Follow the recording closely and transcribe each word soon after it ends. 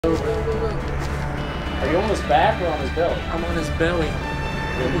Are you on his back or on his belly? I'm on his belly.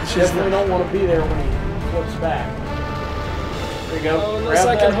 You definitely don't want to be there when he flips back. There you go. Oh, unless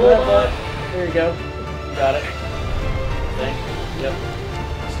I can hold on. There you go. You got it. Think. Yep.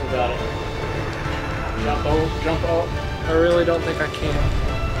 Still got it. Jump up. Jump up. I really don't think I can.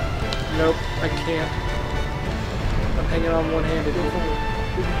 Nope, I can't. I'm hanging on one-handed.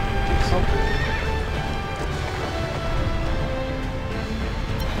 Something.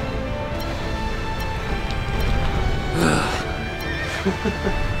 He's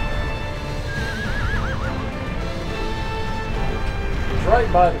right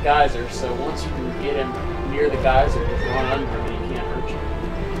by the geyser, so once you can get him near the geyser, just run under him and he can't hurt you.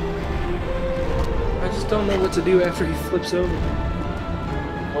 I just don't know what to do after he flips over.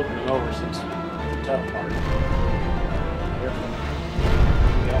 Flipping him over seems to be the tough part.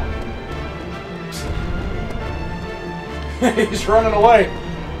 Careful. He's running away.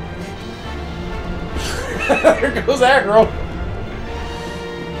 There goes aggro.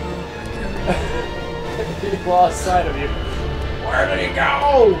 He lost sight of you. Where did he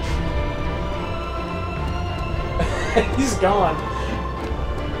go? He's gone.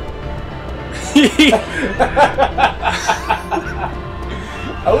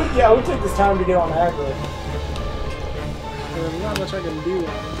 I would take this time to get on aggro. There's not much I can do.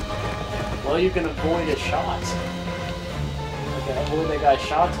 Well, you can avoid his shots. You can avoid that guy's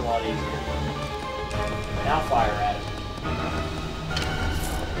shots a lot easier. Now fire at him.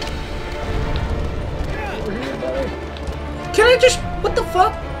 Over here, buddy. Can I just... What the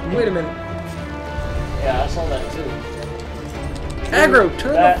fuck? Wait a minute. Yeah, I saw that too. Aggro,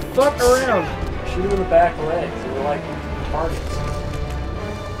 turn the fuck around. Shoot him in the back legs. They were like targets.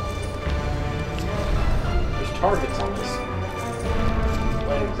 There's targets on his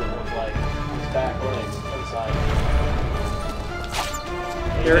legs that look like his back legs inside.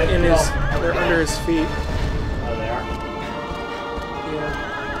 They're in his... They're under his feet. Oh, they are? Yeah.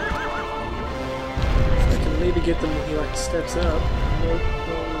 I can maybe get them when he like steps up. Nope,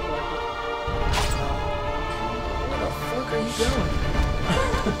 don't look like it. Where the fuck are you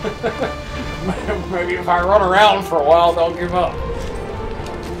going? Maybe if I run around for a while, they'll give up.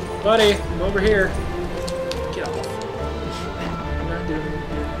 Buddy, I'm over here. Get off. I'm not doing it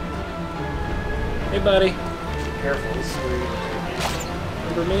here. Hey, buddy. Careful, this is where you...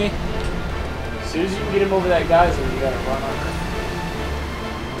 Remember me? As soon as you can get him over that geyser, you gotta run under.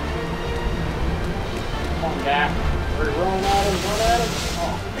 Come on, Dak. We're running at him, run at him.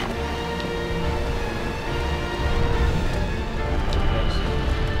 Oh.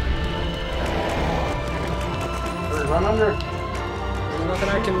 Hurry, run under. There's nothing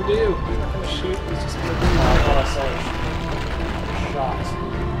I can do. He's not gonna shoot. He's just gonna do Oh, I thought I saw shots.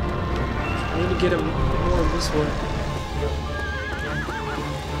 I need to get him more this way.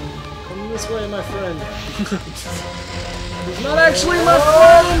 Come this way, my friend. He's not actually my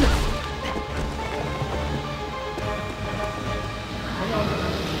friend! Hang on.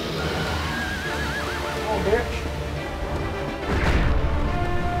 Come on, bitch.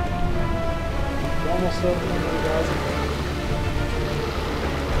 You almost opened one of the guys.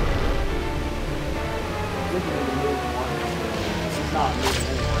 He's not moving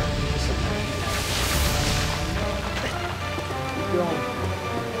anywhere. He's just sitting there. Keep going.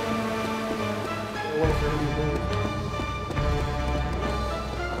 Wait for him to move.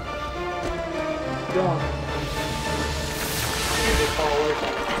 Keep going. Get far away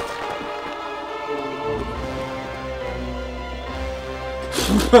from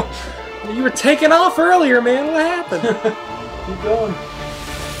him. You were taking off earlier, man. What happened? Keep going.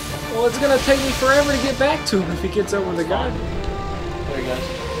 Well, it's gonna take me forever to get back to him if he gets over the guy. There he goes.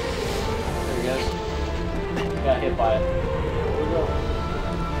 There he goes. Got hit by it. Here we go.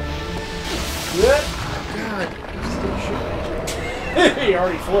 Good. God. Still shooting. He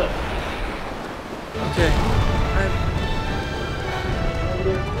already flipped. Okay.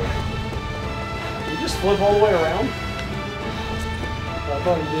 Did you just flip all the way around? I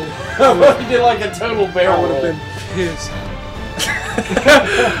thought he did. I thought he did like a total barrel I would have roll. been pissed.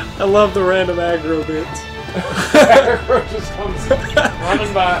 I love the random aggro bits. Aggro just comes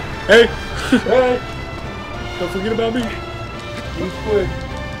running by. Hey! Hey! Don't forget about me. He's quick.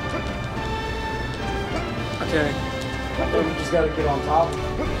 Okay. I think we just gotta get on top.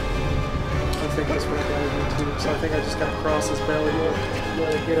 I think that's what I gotta do too. So I think I just gotta cross his belly. You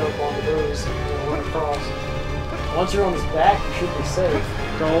gotta get up on those and run across. Once you're on his back, you should be safe.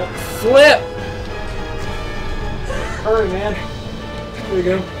 Don't flip! Hurry, man. There you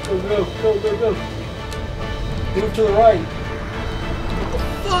go. Go, go, go, go, go. Move to the right.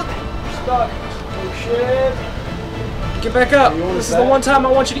 Fuck! You're stuck. Oh, shit. Get back up. This This is the one time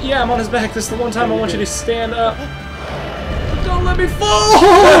I want you to... Yeah, I'm on his back. This is the one time I want you to stand up. Don't let me fall!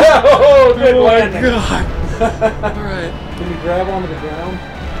 Oh, good my landing. God. Alright. Can you grab onto the ground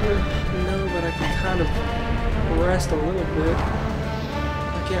here? No, but I can kind of rest a little bit.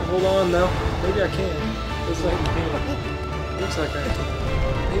 I can't hold on, though. Maybe I can. Looks like I can. Looks like I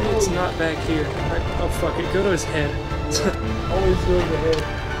can. Maybe it's not back here. Oh, fuck it. Go to his head. Always go to the head.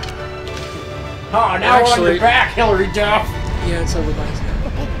 Oh, now we're on your back, Hillary Duff. Yeah, it's over by his head.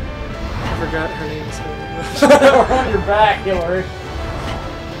 I forgot her name. We're on your back, Hillary. Yeah.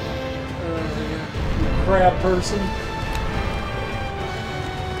 You crab person.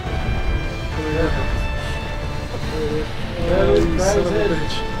 Oh, you son of a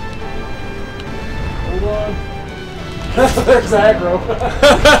bitch. Hold on. There's aggro.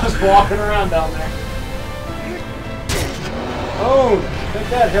 Just walking around down there. Oh, take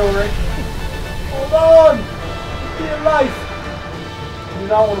that, Hillary. Hold on. Be alive. You do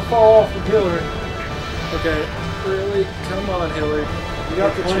not want to fall off with Hillary. Okay, really? Come on, Hillary. You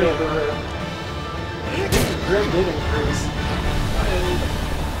got the chill. Grip did increase.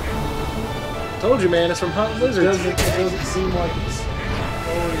 Told you, man, it's from hunting lizards. It doesn't seem like it's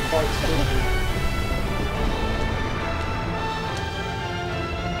already quite spooky.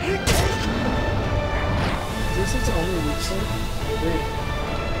 Is this its only weak point?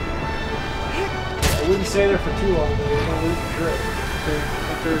 I wouldn't stay there for too long, but you're going to lose your grip. Okay,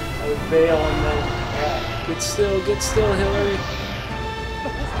 after... I would bail and then... Get still, Hillary.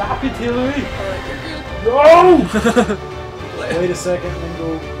 Stop it, Hillary! Alright, you're good. No! Wait a second, then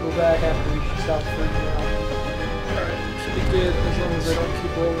go back after you stop freaking out. Alright, should be good as long as I don't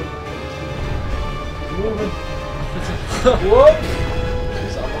keep rolling. Moving. Whoop!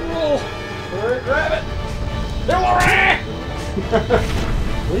 He's on the roll. Alright, grab it! Hillary!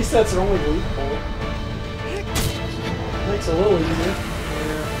 At least that's their only weak point. Makes it a little easier. Yeah.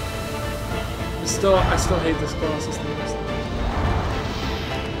 I still hate this Colossus thing.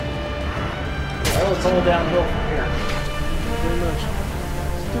 Well, it's all downhill from here. Very much.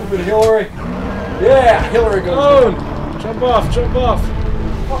 Stupid Hillary. Yeah, Hillary goes down. Jump off, jump off.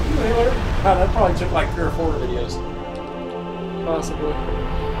 Fuck you, Hillary. God, that probably took like 3 or 4 videos. Possibly.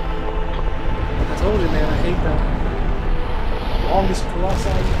 I told you, man, I hate that. Longest Colossi.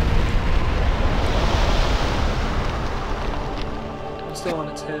 I'm still on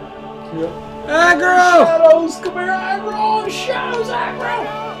its head. Yep. Aggro! Shadows! Come here, Aggro! Shadows, Aggro!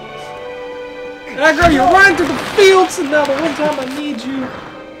 Aggro, you're running through the fields, and now the one time I need you,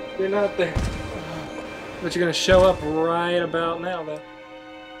 you're not there. But you're gonna show up right about now, though.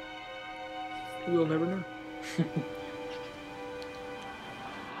 We'll never know.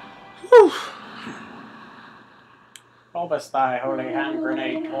 Whew. Bulbous thy holy hand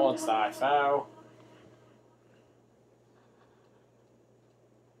grenade towards thy foe.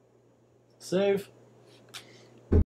 Save.